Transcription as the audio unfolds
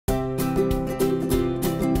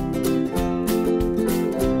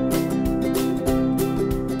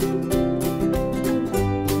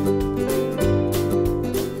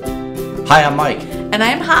Hi, I'm Mike. And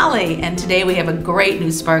I'm Holly, and today we have a great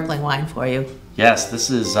new sparkling wine for you. Yes, this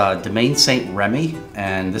is Domaine St. Remy,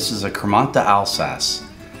 and this is a Cremant d'Alsace.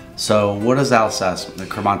 So what does the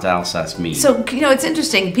Cremant d'Alsace mean? So, you know, it's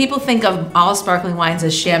interesting. People think of all sparkling wines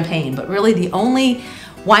as champagne, but really the only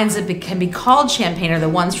wines that can be called champagne are the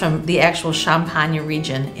ones from the actual Champagne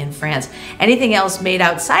region in France. Anything else made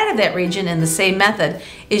outside of that region in the same method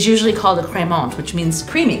is usually called a crémant, which means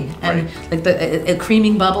creaming, and like the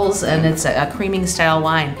creaming bubbles, and it's a creaming style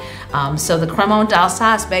wine. So the Cremant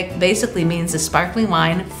d'Alsace basically means a sparkling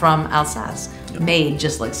wine from Alsace, made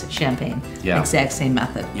just like champagne. Yeah. Exact same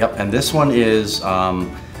method. Yep, and this one is 100%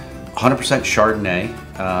 Chardonnay,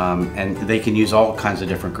 and they can use all kinds of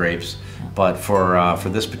different grapes. But for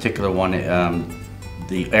this particular one,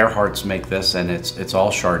 the Earharts make this, and it's all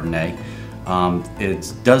Chardonnay.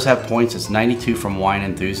 It does have points. It's 92 from Wine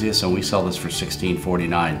Enthusiasts, and we sell this for $16.49.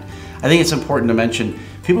 I think it's important to mention,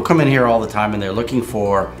 people come in here all the time and they're looking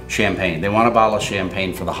for champagne. They want a bottle of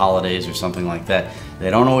champagne for the holidays or something like that. They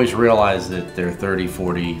don't always realize that they're $30,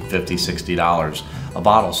 $40, $50, $60 a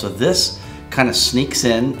bottle. So this kind of sneaks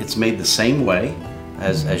in. It's made the same way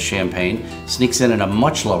as champagne, sneaks in at a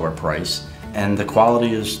much lower price, and the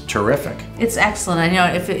quality is terrific. It's excellent. I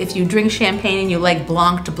know if you drink champagne and you like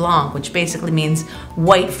blanc de blanc, which basically means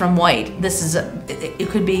white from white, this is it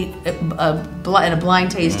could be in a blind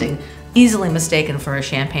tasting easily mistaken for a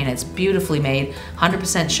champagne. It's beautifully made, 100%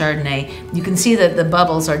 Chardonnay. You can see that the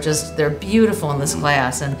bubbles are they're beautiful in this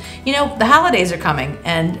glass. And you know, the holidays are coming,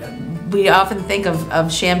 and we often think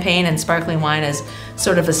of champagne and sparkling wine as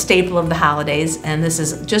sort of a staple of the holidays, and this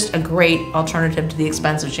is just a great alternative to the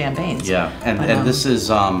expensive champagnes. Yeah, and this is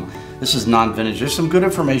non-vintage. There's some good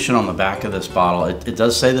information on the back of this bottle. It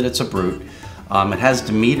does say that it's a brut. It has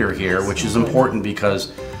Demeter here, which is important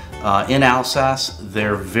because in Alsace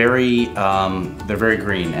they're very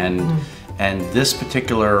green, and this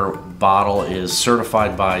particular bottle is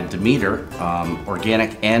certified by Demeter,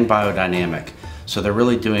 organic and biodynamic. So they're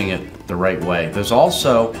really doing it the right way. There's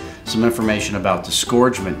also some information about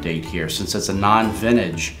disgorgement date here. Since it's a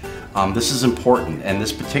non-vintage, this is important, and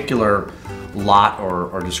this particular lot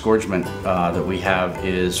or disgorgement that we have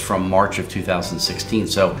is from March of 2016,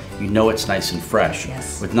 so you know it's nice and fresh.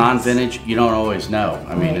 Yes. With non-vintage, you don't always know.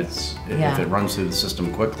 I mean, if it runs through the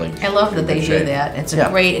system quickly. I love that they do that. It's a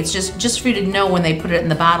great, it's just for you to know when they put it in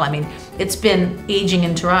the bottle. I mean, it's been aging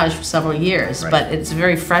in tirage for several years, but it's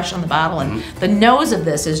very fresh on the bottle, and the nose of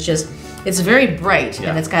this is just, it's very bright,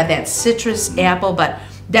 and it's got that citrus apple, but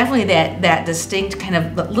definitely that distinct kind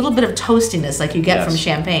of little bit of toastiness like you get from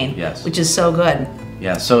champagne, which is so good.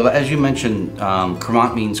 Yeah, so as you mentioned,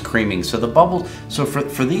 Cremant means creaming. So the bubbles, so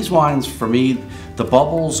for these wines, for me, the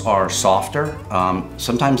bubbles are softer,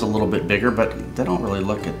 sometimes a little bit bigger, but they don't really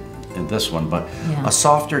look at this one, but a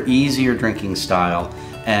softer, easier drinking style.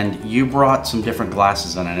 And you brought some different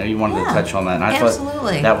glasses, and I know you wanted to touch on that, and I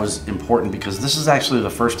thought that was important because this is actually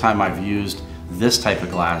the first time I've used this type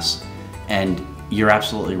of glass, and you're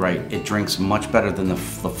absolutely right. It drinks much better than the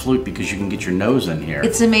flute because you can get your nose in here.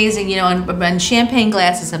 It's amazing, you know, and champagne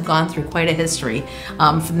glasses have gone through quite a history.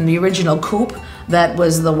 From the original coupe, that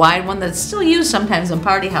was the wide one that's still used sometimes in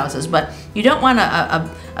party houses, but you don't want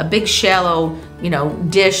a big shallow, you know,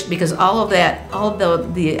 dish because all of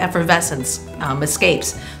the effervescence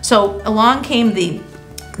escapes. So along came the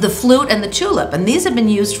flute and the tulip, and these have been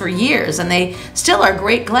used for years, and they still are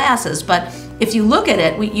great glasses, but if you look at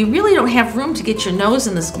it, you really don't have room to get your nose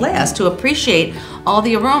in this glass to appreciate all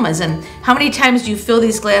the aromas. And how many times do you fill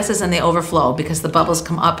these glasses and they overflow because the bubbles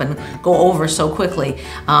come up and go over so quickly?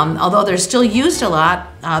 Although they're still used a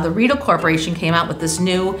lot, the Riedel Corporation came out with this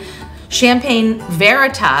new Champagne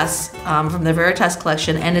Veritas from the Veritas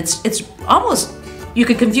collection, and it's almost, you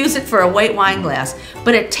could confuse it for a white wine glass,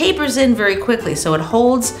 but it tapers in very quickly, so it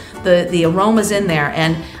holds the aromas in there,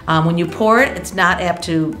 and when you pour it, it's not apt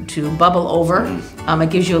to bubble over. It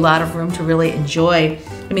gives you a lot of room to really enjoy.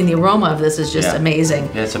 I mean, the aroma of this is just amazing.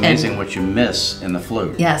 Yeah, it's amazing what you miss in the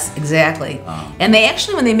flute. Yes, exactly. And they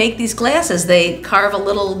actually, when they make these glasses, they carve a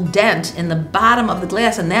little dent in the bottom of the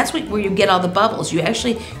glass, and that's where you get all the bubbles. You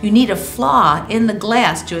need a flaw in the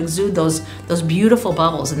glass to exude those beautiful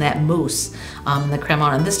bubbles and that mousse, the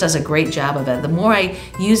Cremant, and this does a great job of it. The more I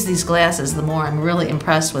use these glasses, the more I'm really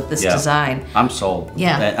impressed with this design. I'm sold.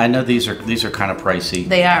 Yeah. I know these are kind of pricey.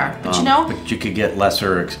 They are, but you know, but you could get less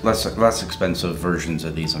expensive versions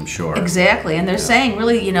of these, I'm sure. Exactly, and they're saying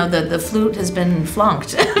really, you know, the flute has been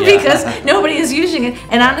flunked because nobody is using it.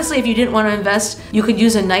 And honestly, if you didn't want to invest, you could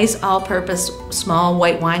use a nice all-purpose small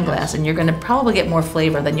white wine glass, and you're going to probably get more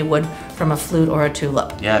flavor than you would from a flute or a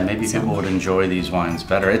tulip. Yeah, maybe people would enjoy these wines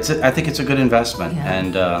better. I think it's a good investment,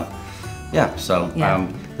 and Yeah, so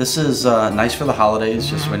this is nice for the holidays,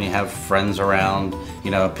 just when you have friends around, you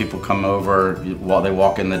know, people come over while they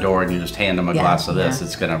walk in the door and you just hand them a glass of this,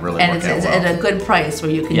 it's going to really work out well. And it's at a good price where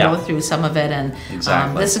you can go through some of it. And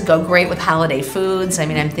this would go great with holiday foods. I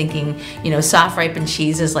mean, I'm thinking, you know, soft ripened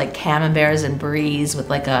cheeses like camemberts and bries with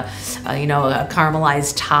like a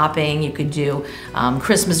caramelized topping. You could do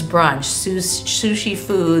Christmas brunch, sushi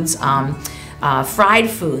foods, fried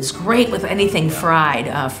foods, great with anything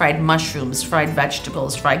fried, fried mushrooms, fried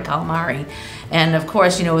vegetables, fried calamari, and of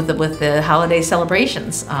course, you know, with the holiday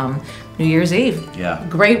celebrations, New Year's Eve. Yeah.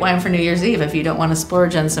 Great wine for New Year's Eve if you don't want to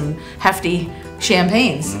splurge on some hefty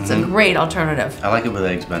champagnes. It's a great alternative. I like it with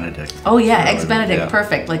eggs Benedict. Oh yeah, eggs Benedict,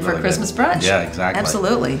 perfect, like for Christmas brunch. Yeah, exactly.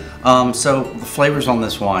 Absolutely. So the flavors on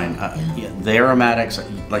this wine, the aromatics,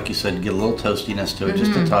 like you said, get a little toastiness to it,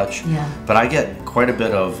 just a touch. Yeah. But I get quite a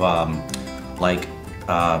bit of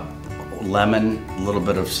lemon, a little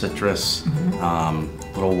bit of citrus,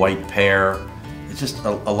 little white pear. It's just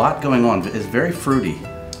a lot going on. It's very fruity,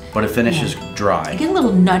 but it finishes dry. You get a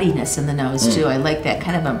little nuttiness in the nose too. I like that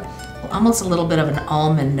kind of almost a little bit of an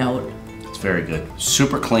almond note. It's very good.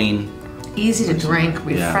 Super clean. Easy to drink,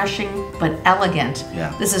 refreshing, but elegant.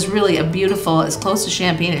 Yeah. This is really a beautiful, as close to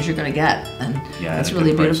champagne as you're going to get, and it's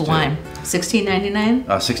really a beautiful wine. $16.99?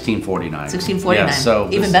 $16.49. $16.49. Yeah, so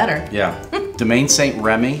even better. Yeah. Domaine St.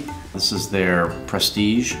 Remy. This is their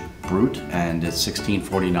Prestige Brut, and it's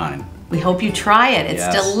 $16.49. We hope you try it. It's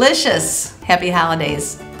delicious. Happy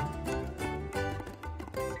holidays.